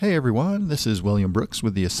Hey everyone, this is William Brooks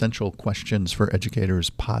with the Essential Questions for Educators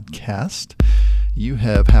podcast. You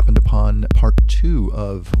have happened upon part 2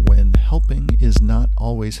 of when helping is not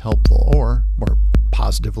always helpful, or more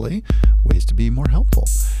positively, ways to be more helpful.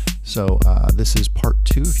 So this is part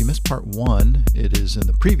 2. If you missed part 1, it is in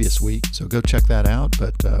the previous week, so go check that out.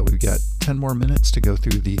 But we've got 10 more minutes to go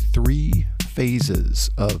through the 3 phases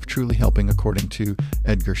of truly helping according to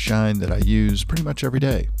Edgar Schein that I use pretty much every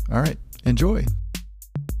day. All right, enjoy.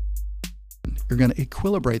 You're going to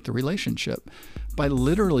equilibrate the relationship by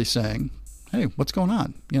literally saying, hey, what's going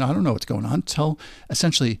on? I don't know what's going on.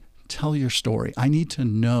 Essentially tell your story. I need to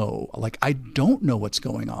know, I don't know what's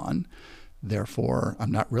going on. Therefore,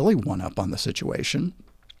 I'm not really one up on the situation,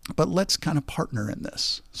 but let's kind of partner in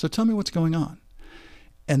this. So tell me what's going on.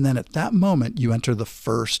 And then at that moment, you enter the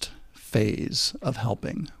first phase of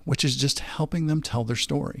helping, which is just helping them tell their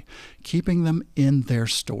story, keeping them in their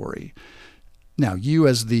story. Now, you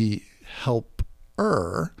as the helper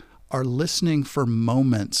are listening for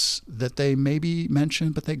moments that they maybe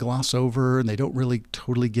mention, but they gloss over and they don't really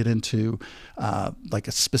totally get into like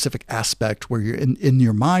a specific aspect where you're in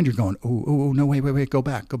your mind, you're going, oh, no, wait, go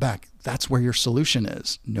back. That's where your solution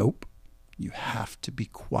is. Nope. You have to be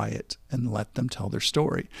quiet and let them tell their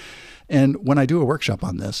story. And when I do a workshop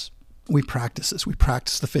on this, we practice this. We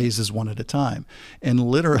practice the phases one at a time. And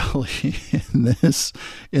literally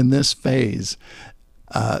in this phase,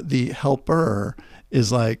 the helper is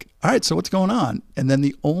like, all right, so what's going on? And then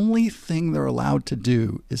the only thing they're allowed to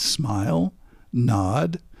do is smile,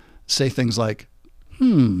 nod, say things like,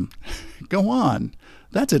 go on.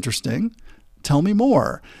 That's interesting. Tell me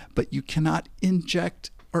more. But you cannot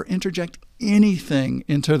inject or interject anything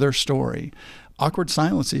into their story. Awkward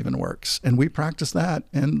silence even works. And we practice that.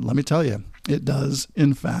 And let me tell you, it does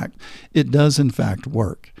in fact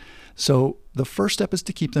work. So the first step is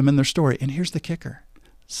to keep them in their story. And here's the kicker.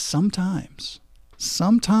 Sometimes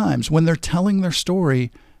when they're telling their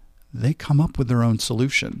story, they come up with their own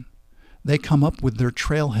solution. They come up with their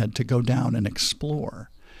trailhead to go down and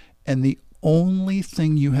explore. And the only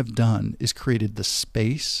thing you have done is created the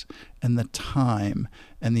space and the time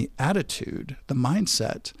and the attitude, the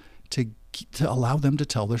mindset to allow them to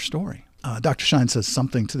tell their story. Dr. Schein says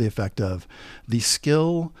something to the effect of, the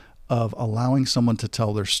skill of allowing someone to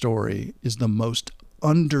tell their story is the most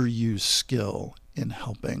underused skill in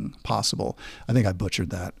helping possible. I think I butchered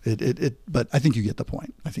that. But I think you get the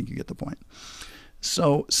point.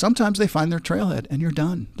 So sometimes they find their trailhead and you're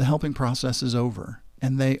done. The helping process is over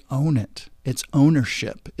and they own it. It's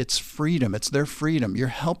ownership. It's freedom. It's their freedom. You're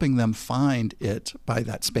helping them find it by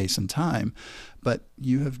that space and time, but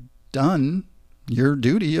you have done your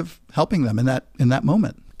duty of helping them in that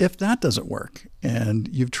moment. If that doesn't work and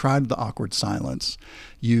you've tried the awkward silence,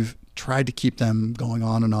 you've tried to keep them going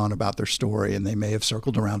on and on about their story, and they may have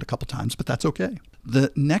circled around a couple times, but that's okay.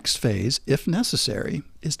 The next phase, if necessary,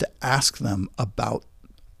 is to ask them about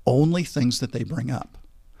only things that they bring up.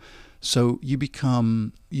 So you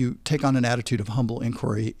take on an attitude of humble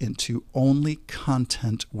inquiry into only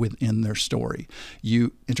content within their story.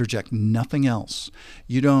 You interject nothing else.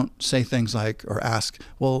 You don't say things like, or ask,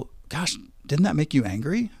 well, gosh, didn't that make you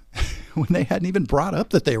angry? When they hadn't even brought up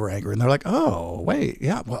that they were angry. And they're like, oh, wait,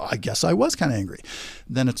 yeah, well, I guess I was kind of angry.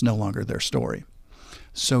 Then it's no longer their story.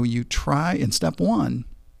 So you try in step 1,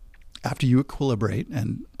 after you equilibrate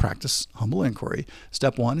and practice humble inquiry,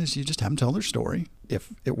 step 1 is you just have them tell their story.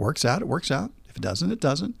 If it works out, it works out. If it doesn't, it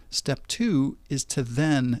doesn't. Step 2 is to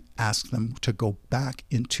then ask them to go back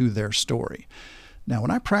into their story. Now,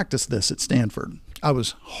 when I practiced this at Stanford, I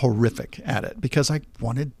was horrific at it because I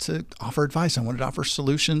wanted to offer advice. I wanted to offer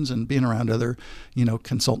solutions, and being around other,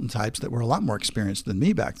 consultant types that were a lot more experienced than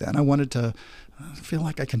me back then, I wanted to feel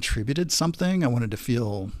like I contributed something. I wanted to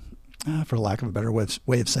feel, for lack of a better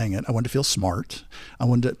way of saying it, I wanted to feel smart. I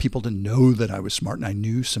wanted people to know that I was smart and I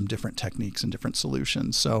knew some different techniques and different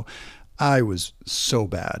solutions. So I was so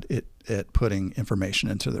bad at putting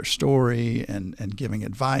information into their story and giving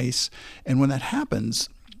advice. And when that happens,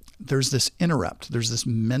 there's this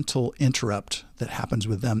mental interrupt that happens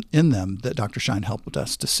in them that Dr. Schein helped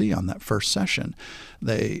us to see on that first session.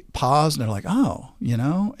 They pause and they're like, oh,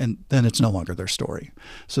 and then it's no longer their story.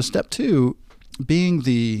 So step 2, being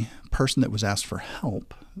the person that was asked for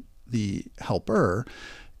help, the helper,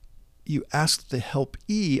 you ask the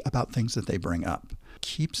helpee about things that they bring up.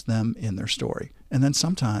 Keeps them in their story. And then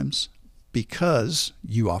sometimes, because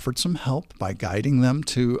you offered some help by guiding them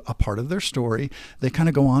to a part of their story, they kind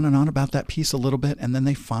of go on and on about that piece a little bit, and then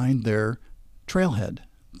they find their trailhead.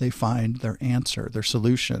 They find their answer, their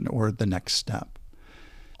solution, or the next step.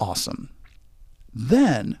 Awesome.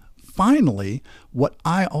 Then, finally, what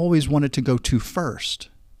I always wanted to go to first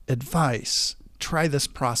advice, try this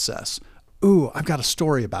process. Ooh, I've got a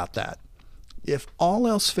story about that. If all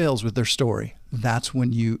else fails with their story, that's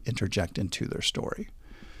when you interject into their story.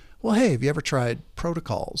 Well, hey, have you ever tried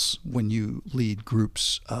protocols when you lead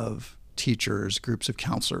groups of teachers, groups of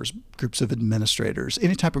counselors, groups of administrators,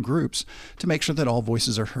 any type of groups, to make sure that all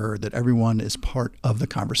voices are heard, that everyone is part of the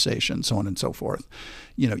conversation, so on and so forth?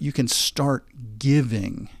 You can start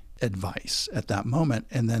giving advice at that moment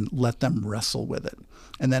and then let them wrestle with it.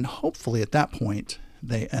 And then hopefully at that point,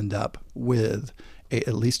 they end up with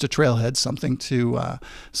at least a trailhead, something to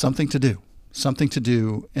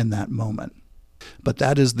do in that moment. But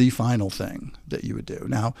that is the final thing that you would do.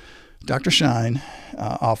 Now, Dr. Schein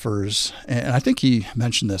offers, and I think he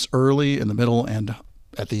mentioned this early, in the middle, and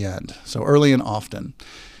at the end. So early and often.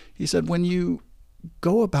 He said, when you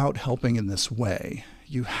go about helping in this way,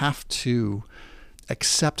 you have to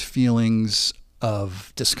accept feelings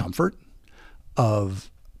of discomfort, of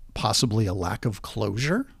possibly a lack of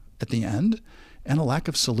closure at the end, and a lack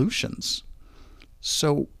of solutions.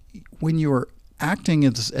 So when you're acting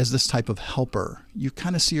as this type of helper, you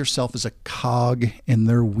kind of see yourself as a cog in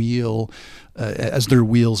their wheel as their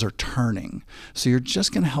wheels are turning. So you're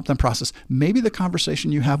just going to help them process. Maybe the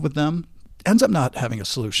conversation you have with them ends up not having a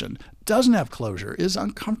solution, doesn't have closure, is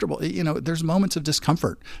uncomfortable. There's moments of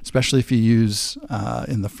discomfort, especially if you use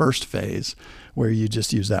in the first phase where you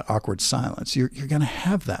just use that awkward silence. You're going to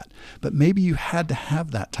have that. But maybe you had to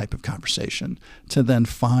have that type of conversation to then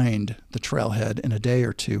find the trailhead in a day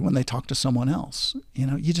or two when they talk to someone else.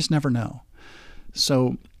 You just never know.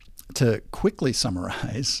 So to quickly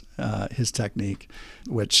summarize his technique,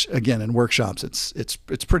 which again in workshops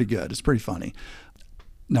it's pretty good. It's pretty funny.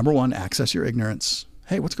 Number one, access your ignorance.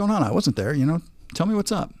 Hey, what's going on? I wasn't there. Tell me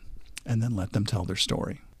what's up. And then let them tell their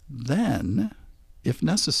story. Then, if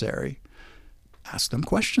necessary, ask them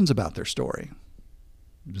questions about their story.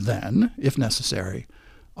 Then, if necessary,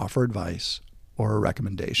 offer advice or a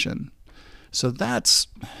recommendation. So that's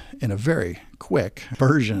in a very quick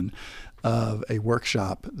version of a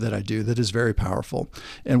workshop that I do that is very powerful.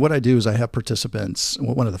 And what I do is I have participants,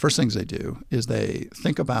 one of the first things they do is they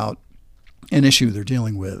think about an issue they're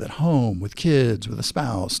dealing with at home, with kids, with a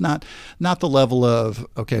spouse, not the level of,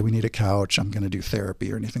 okay, we need a couch, I'm going to do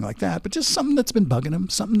therapy or anything like that, but just something that's been bugging them,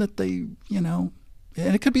 something that they, and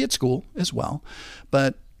it could be at school as well.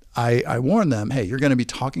 But I warn them, hey, you're going to be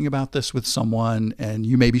talking about this with someone and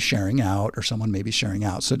you may be sharing out or someone may be sharing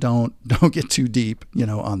out. So don't get too deep,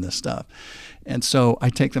 on this stuff. And so I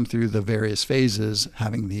take them through the various phases,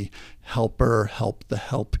 having the helper help the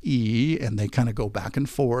helpee, and they kind of go back and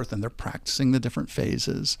forth and they're practicing the different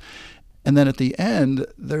phases. And then at the end,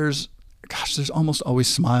 there's almost always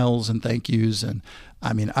smiles and thank yous. And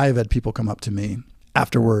I mean, I've had people come up to me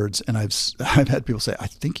afterwards and I've had people say, I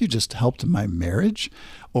think you just helped my marriage,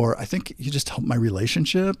 or I think you just helped my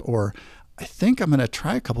relationship, or I think I'm going to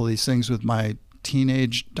try a couple of these things with my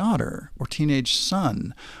teenage daughter or teenage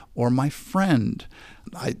son or my friend.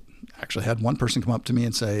 I actually had one person come up to me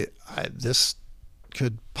and say, this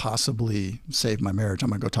could possibly save my marriage. I'm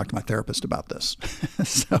going to go talk to my therapist about this.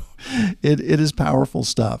 So it is powerful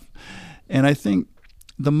stuff. And I think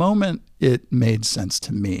the moment it made sense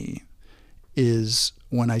to me is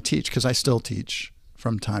when I teach, because I still teach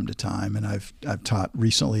from time to time, and I've taught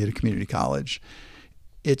recently at a community college.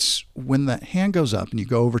 It's when the hand goes up and you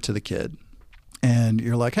go over to the kid and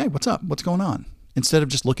you're like, hey, what's up? What's going on? Instead of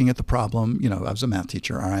just looking at the problem, I was a math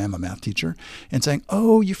teacher, or I am a math teacher, and saying,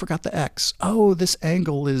 oh, you forgot the X. Oh, this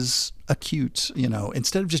angle is acute.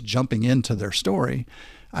 Instead of just jumping into their story,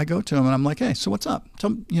 I go to them and I'm like, hey, so what's up?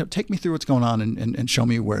 Take me through what's going on and show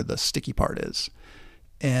me where the sticky part is.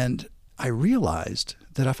 And I realized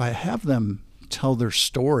that if I have them tell their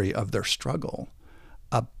story of their struggle,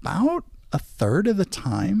 about a third of the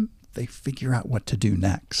time, they figure out what to do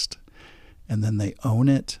next. And then they own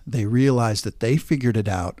it. They realize that they figured it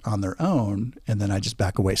out on their own. And then I just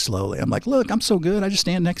back away slowly. I'm like, look, I'm so good. I just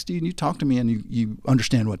stand next to you and you talk to me and you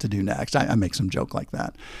understand what to do next. I make some joke like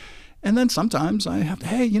that. And then sometimes I have to,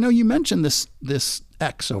 hey, you mentioned this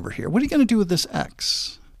X over here. What are you going to do with this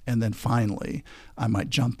X? And then finally, I might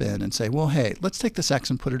jump in and say, well, hey, let's take this X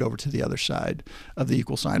and put it over to the other side of the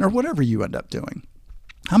equal sign, or whatever you end up doing.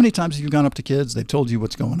 How many times have you gone up to kids, they've told you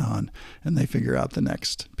what's going on, and they figure out the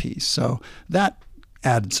next piece? So that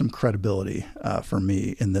added some credibility for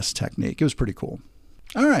me in this technique. It was pretty cool.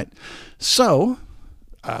 All right. So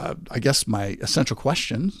I guess my essential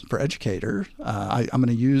question for educator, I'm going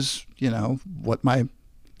to use, what my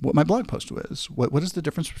blog post was. What is the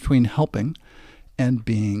difference between helping and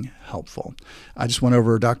being helpful? I just went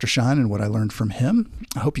over Dr. Schein and what I learned from him.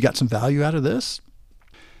 I hope you got some value out of this.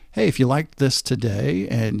 Hey, if you liked this today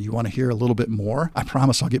and you want to hear a little bit more, I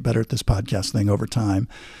promise I'll get better at this podcast thing over time.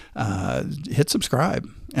 Hit subscribe.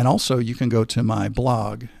 And also you can go to my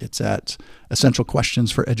blog. It's at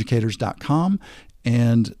essentialquestionsforeducators.com.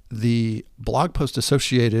 And the blog post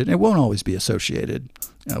associated, it won't always be associated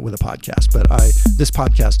with a podcast, but this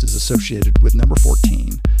podcast is associated with number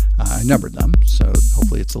 14. I numbered them, so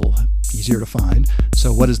hopefully it's a little easier to find.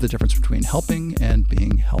 So what is the difference between helping and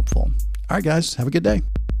being helpful? All right, guys, have a good day.